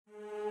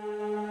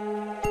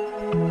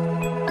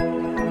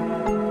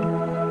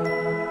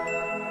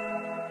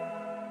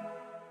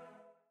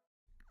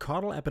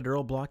Caudal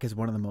epidural block is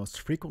one of the most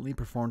frequently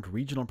performed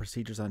regional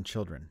procedures on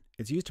children.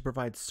 It's used to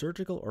provide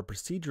surgical or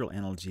procedural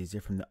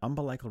analgesia from the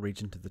umbilical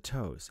region to the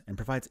toes, and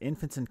provides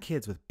infants and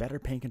kids with better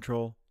pain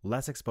control,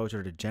 less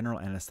exposure to general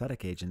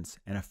anesthetic agents,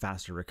 and a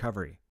faster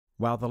recovery.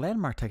 While the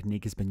landmark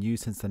technique has been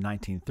used since the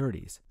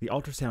 1930s, the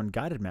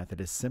ultrasound-guided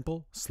method is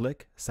simple,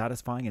 slick,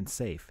 satisfying, and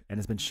safe, and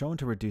has been shown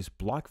to reduce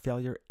block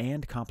failure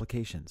and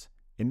complications.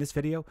 In this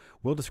video,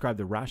 we'll describe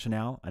the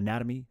rationale,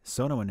 anatomy,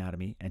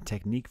 sonoanatomy, and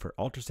technique for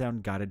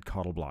ultrasound-guided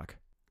caudal block.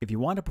 If you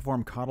want to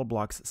perform caudal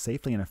blocks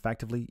safely and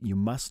effectively, you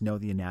must know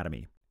the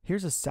anatomy.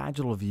 Here's a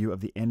sagittal view of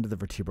the end of the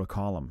vertebral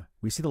column.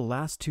 We see the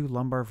last two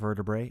lumbar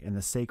vertebrae and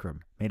the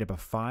sacrum, made up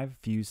of 5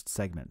 fused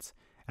segments.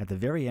 At the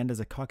very end is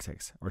a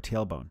coccyx, or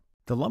tailbone.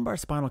 The lumbar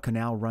spinal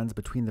canal runs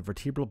between the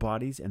vertebral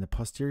bodies and the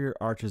posterior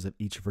arches of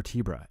each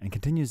vertebra and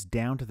continues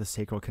down to the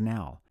sacral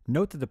canal.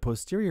 Note that the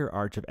posterior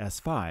arch of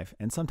S5,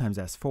 and sometimes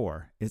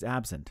S4, is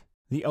absent.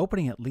 The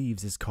opening it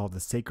leaves is called the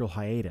sacral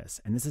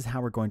hiatus, and this is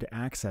how we're going to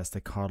access the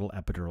caudal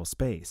epidural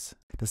space.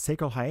 The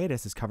sacral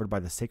hiatus is covered by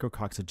the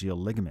sacrococcygeal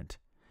ligament.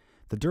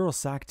 The dural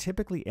sac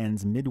typically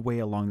ends midway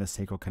along the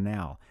sacral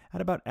canal,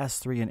 at about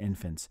S3 in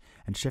infants,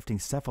 and shifting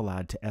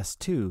cephalad to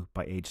S2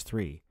 by age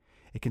 3.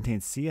 It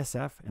contains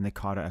CSF and the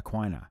cauda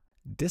equina.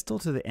 Distal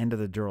to the end of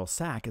the dural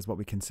sac is what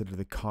we consider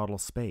the caudal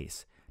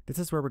space. This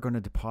is where we're going to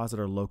deposit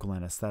our local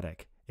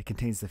anesthetic. It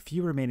contains the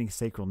few remaining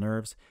sacral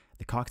nerves,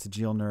 the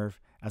coccygeal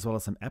nerve, as well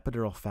as some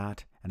epidural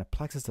fat and a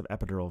plexus of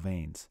epidural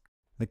veins.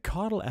 The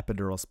caudal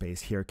epidural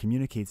space here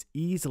communicates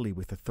easily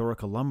with the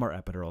thoracolumbar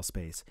epidural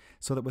space,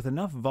 so that with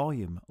enough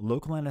volume,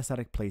 local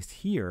anesthetic placed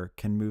here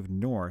can move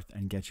north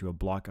and get you a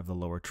block of the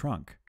lower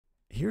trunk.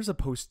 Here's a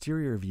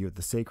posterior view of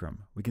the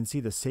sacrum. We can see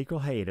the sacral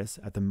hiatus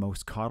at the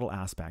most caudal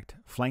aspect,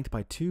 flanked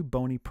by 2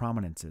 bony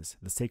prominences,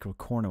 the sacral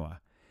cornua.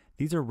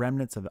 These are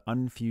remnants of the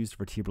unfused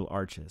vertebral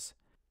arches.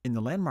 In the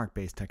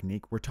landmark-based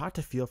technique, we're taught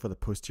to feel for the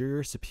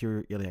posterior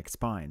superior iliac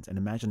spines and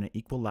imagine an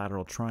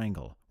equilateral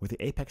triangle, with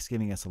the apex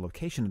giving us a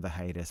location of the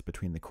hiatus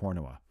between the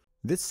cornua.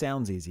 This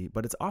sounds easy,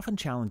 but it's often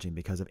challenging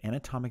because of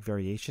anatomic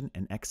variation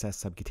and excess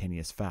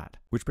subcutaneous fat.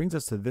 Which brings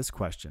us to this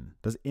question: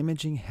 does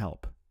imaging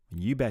help?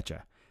 You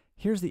betcha.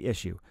 Here's the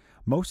issue.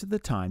 Most of the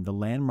time, the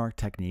landmark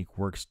technique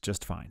works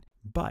just fine.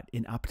 But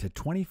in up to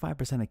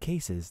 25% of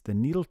cases, the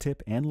needle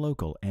tip and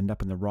local end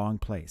up in the wrong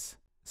place.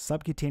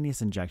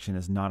 Subcutaneous injection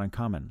is not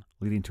uncommon,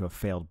 leading to a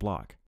failed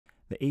block.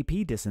 The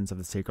AP distance of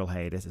the sacral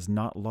hiatus is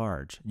not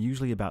large,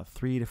 usually about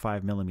 3 to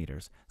 5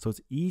 millimeters, so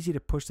it's easy to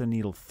push the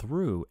needle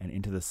through and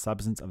into the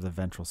substance of the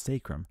ventral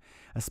sacrum,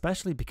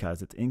 especially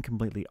because it's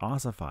incompletely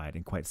ossified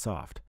and quite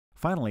soft.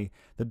 Finally,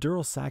 the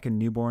dural sac in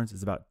newborns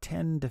is about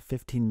 10 to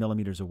 15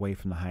 millimeters away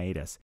from the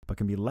hiatus, but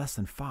can be less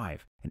than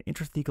 5. An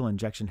intrathecal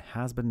injection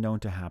has been known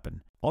to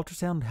happen.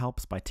 Ultrasound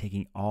helps by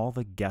taking all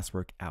the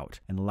guesswork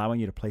out and allowing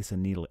you to place a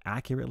needle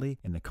accurately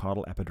in the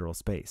caudal epidural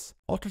space.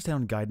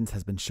 Ultrasound guidance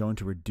has been shown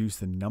to reduce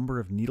the number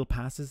of needle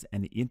passes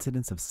and the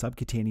incidence of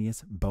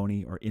subcutaneous,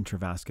 bony, or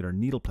intravascular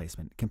needle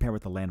placement compared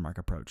with the landmark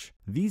approach.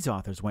 These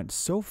authors went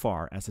so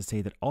far as to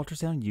say that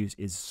ultrasound use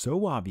is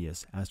so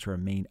obvious as to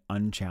remain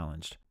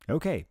unchallenged.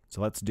 Okay,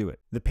 so let's do it.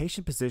 The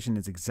patient position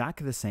is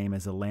exactly the same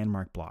as the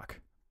landmark block.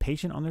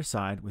 Patient on their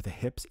side with the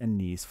hips and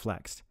knees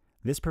flexed.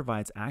 This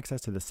provides access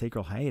to the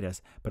sacral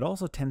hiatus, but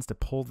also tends to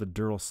pull the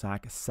dural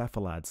sac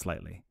cephalad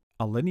slightly.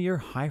 A linear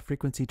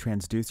high-frequency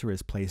transducer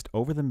is placed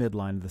over the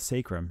midline of the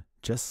sacrum,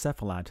 just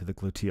cephalad to the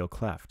gluteal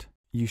cleft.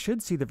 You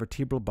should see the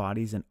vertebral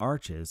bodies and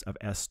arches of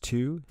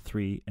S2,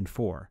 3, and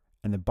 4,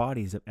 and the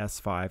bodies of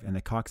S5 and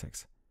the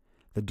coccyx.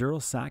 The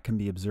dural sac can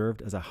be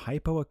observed as a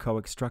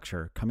hypoechoic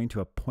structure coming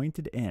to a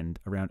pointed end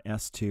around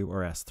S2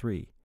 or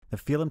S3. The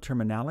filum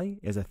terminale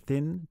is a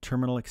thin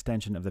terminal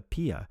extension of the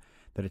pia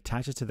that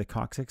attaches to the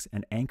coccyx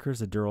and anchors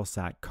the dural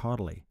sac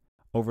caudally.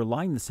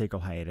 Overlying the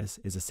sacral hiatus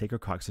is a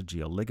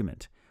sacrococcygeal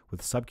ligament,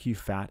 with subcu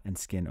fat and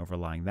skin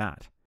overlying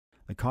that.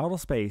 The caudal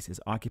space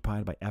is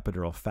occupied by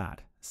epidural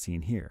fat,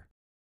 seen here.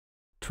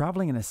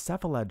 Traveling in a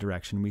cephalad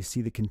direction, we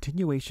see the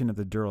continuation of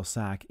the dural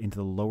sac into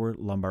the lower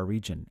lumbar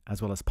region,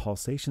 as well as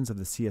pulsations of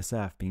the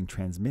CSF being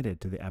transmitted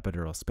to the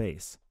epidural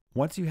space.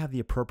 Once you have the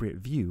appropriate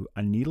view,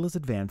 a needle is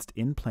advanced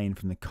in plane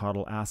from the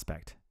caudal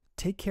aspect.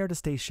 Take care to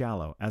stay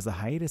shallow, as the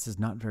hiatus is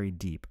not very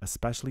deep,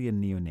 especially in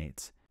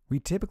neonates.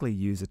 We typically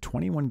use a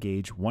 21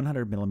 gauge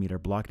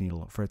 100mm block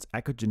needle for its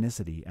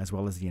echogenicity, as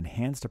well as the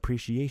enhanced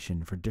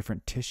appreciation for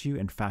different tissue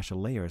and fascial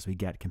layers we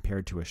get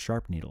compared to a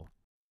sharp needle.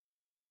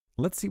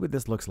 Let's see what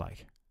this looks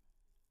like.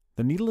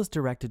 The needle is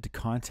directed to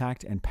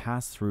contact and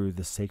pass through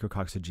the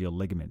sacrococcygeal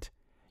ligament.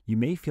 You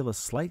may feel a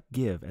slight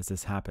give as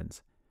this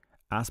happens.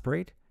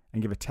 Aspirate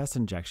and give a test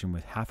injection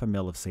with half a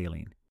ml of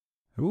saline.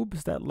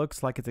 Oops, that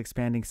looks like it's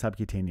expanding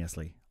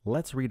subcutaneously.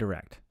 Let's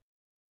redirect.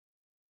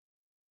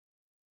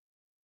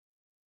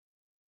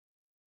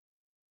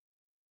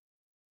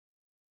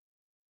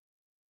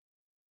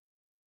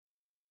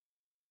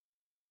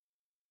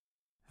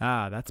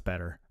 Ah, that's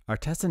better. Our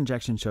test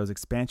injection shows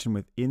expansion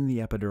within the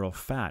epidural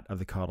fat of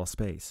the caudal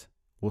space.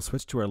 We'll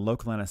switch to our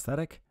local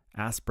anesthetic,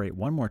 aspirate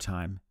one more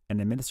time, and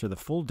administer the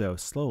full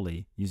dose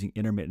slowly using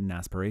intermittent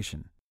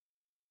aspiration.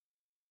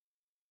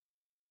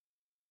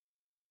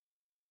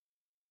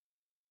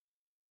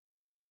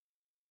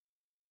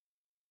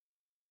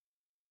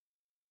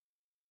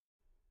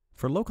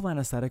 For local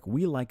anesthetic,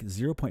 we like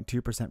 0.2%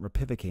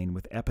 ropivacaine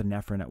with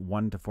epinephrine at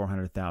 1 to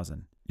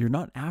 400,000. You're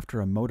not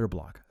after a motor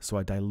block, so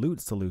a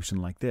dilute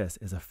solution like this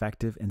is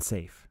effective and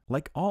safe.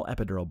 Like all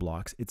epidural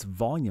blocks, it's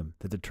volume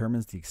that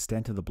determines the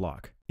extent of the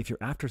block. If you're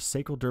after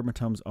sacral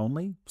dermatomes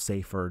only,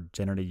 say for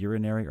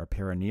genitourinary or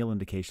perineal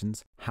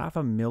indications, 0.5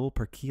 ml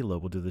per kilo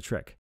will do the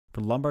trick. For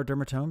lumbar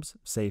dermatomes,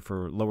 say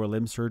for lower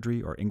limb surgery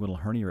or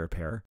inguinal hernia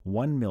repair,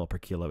 1 ml per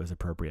kilo is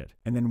appropriate.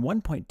 And then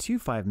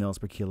 1.25 ml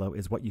per kilo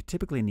is what you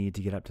typically need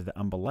to get up to the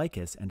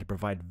umbilicus and to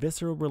provide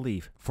visceral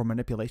relief for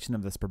manipulation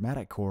of the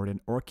spermatic cord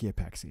and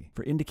orchiopexy.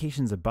 For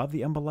indications above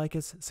the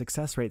umbilicus,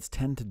 success rates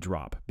tend to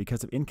drop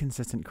because of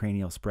inconsistent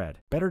cranial spread.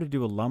 Better to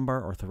do a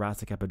lumbar or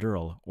thoracic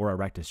epidural or a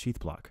rectus sheath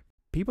block.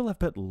 People have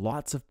put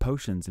lots of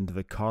potions into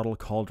the Caudal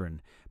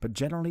cauldron, but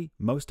generally,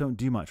 most don't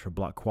do much for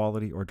block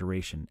quality or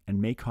duration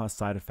and may cause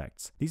side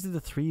effects. These are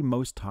the three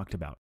most talked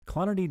about.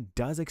 Clonidine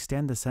does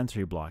extend the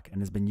sensory block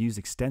and has been used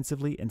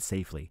extensively and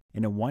safely.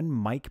 In a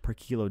 1 mic per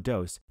kilo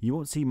dose, you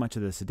won't see much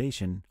of the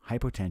sedation,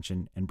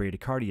 hypotension, and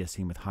bradycardia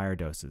seen with higher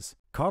doses.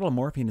 Caudal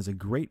morphine is a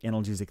great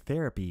analgesic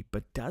therapy,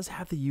 but does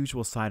have the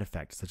usual side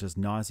effects such as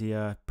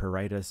nausea,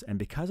 pruritus, and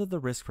because of the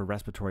risk for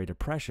respiratory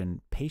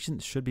depression,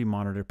 patients should be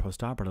monitored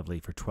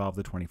postoperatively for 12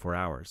 to 24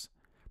 hours.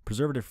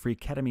 Preservative-free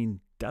ketamine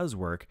does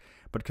work,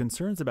 but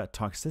concerns about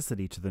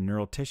toxicity to the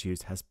neural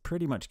tissues has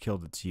pretty much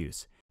killed its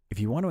use. If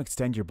you want to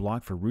extend your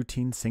block for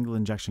routine single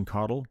injection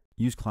Caudal,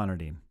 use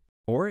clonidine.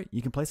 Or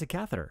you can place a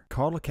catheter.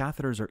 Caudal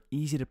catheters are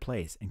easy to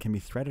place and can be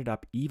threaded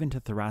up even to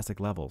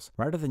thoracic levels.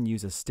 Rather than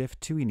use a stiff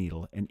TUI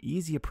needle, an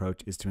easy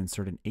approach is to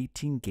insert an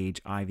 18-gauge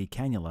IV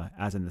cannula,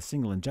 as in the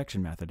single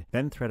injection method,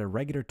 then thread a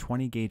regular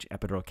 20-gauge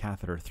epidural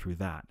catheter through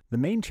that. The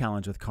main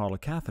challenge with Caudal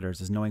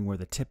catheters is knowing where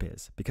the tip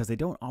is, because they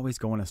don't always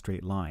go in a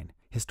straight line.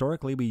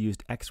 Historically, we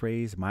used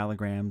X-rays,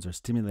 myelograms, or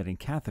stimulating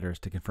catheters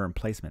to confirm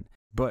placement.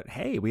 But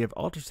hey, we have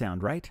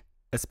ultrasound, right?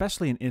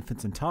 Especially in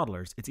infants and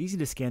toddlers, it's easy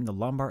to scan the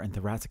lumbar and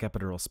thoracic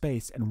epidural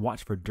space and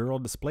watch for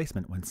dural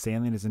displacement when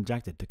saline is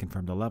injected to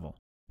confirm the level.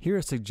 Here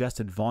are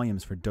suggested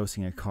volumes for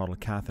dosing a Caudal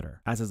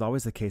catheter. As is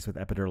always the case with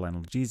epidural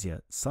analgesia,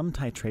 some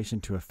titration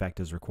to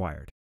effect is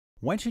required.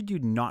 When should you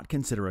not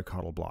consider a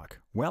Caudal block?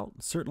 Well,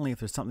 certainly if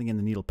there's something in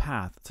the needle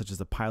path, such as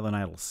a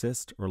pilonidal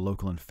cyst or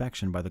local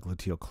infection by the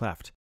gluteal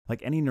cleft.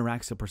 Like any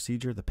neuraxial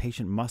procedure, the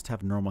patient must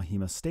have normal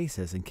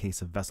hemostasis in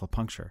case of vessel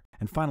puncture.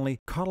 And finally,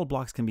 Caudal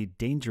blocks can be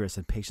dangerous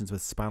in patients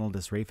with spinal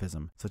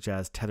dysraphism, such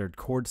as tethered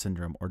cord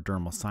syndrome or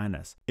dermal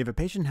sinus. If a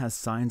patient has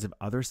signs of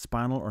other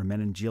spinal or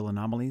meningeal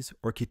anomalies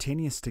or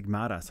cutaneous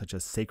stigmata such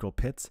as sacral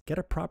pits, get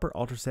a proper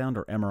ultrasound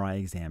or MRI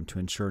exam to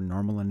ensure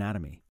normal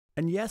anatomy.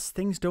 And yes,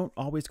 things don't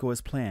always go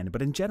as planned,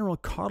 but in general,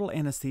 Caudal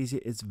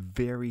anesthesia is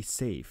very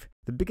safe.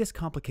 The biggest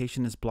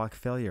complication is block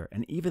failure,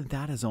 and even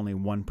that is only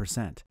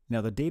 1%.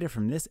 Now, the data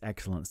from this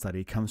excellent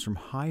study comes from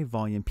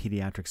high-volume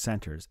pediatric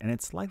centers, and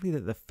it's likely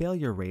that the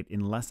failure rate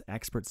in less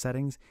expert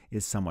settings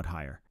is somewhat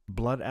higher.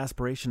 Blood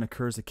aspiration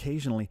occurs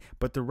occasionally,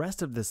 but the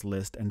rest of this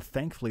list, and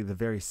thankfully the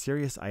very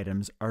serious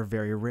items, are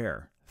very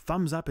rare.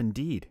 Thumbs up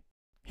indeed!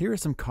 Here are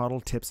some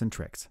Caudal tips and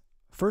tricks.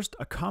 First,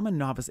 a common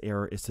novice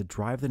error is to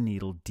drive the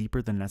needle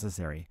deeper than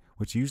necessary,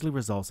 which usually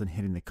results in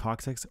hitting the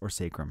coccyx or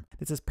sacrum.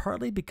 This is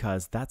partly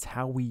because that's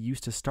how we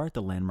used to start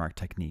the landmark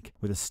technique,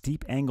 with a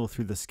steep angle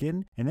through the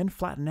skin and then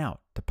flatten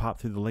out to pop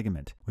through the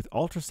ligament. With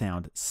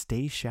ultrasound,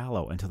 stay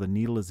shallow until the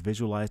needle is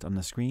visualized on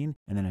the screen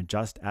and then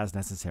adjust as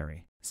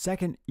necessary.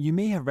 Second, you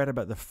may have read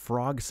about the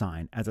frog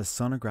sign as a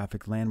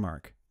sonographic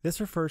landmark. This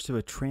refers to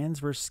a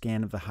transverse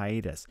scan of the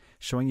hiatus,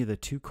 showing you the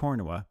two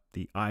cornua,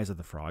 the eyes of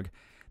the frog,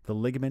 the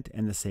ligament,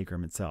 and the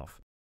sacrum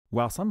itself.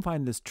 While some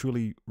find this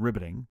truly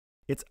riveting,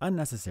 it's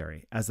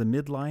unnecessary, as the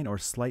midline or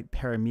slight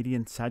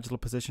paramedian sagittal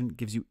position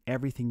gives you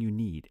everything you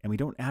need, and we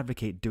don't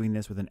advocate doing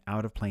this with an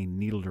out-of-plane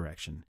needle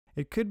direction.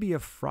 It could be a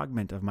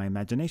fragment of my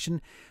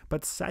imagination,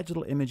 but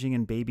sagittal imaging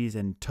in babies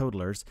and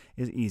toddlers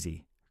is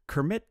easy.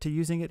 Commit to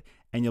using it,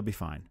 and you'll be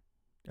fine.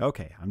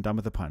 Okay, I'm done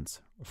with the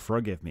puns.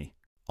 Forgive me.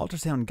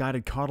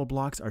 Ultrasound-guided Caudal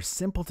blocks are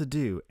simple to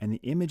do, and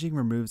the imaging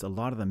removes a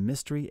lot of the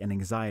mystery and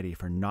anxiety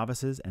for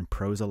novices and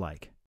pros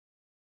alike.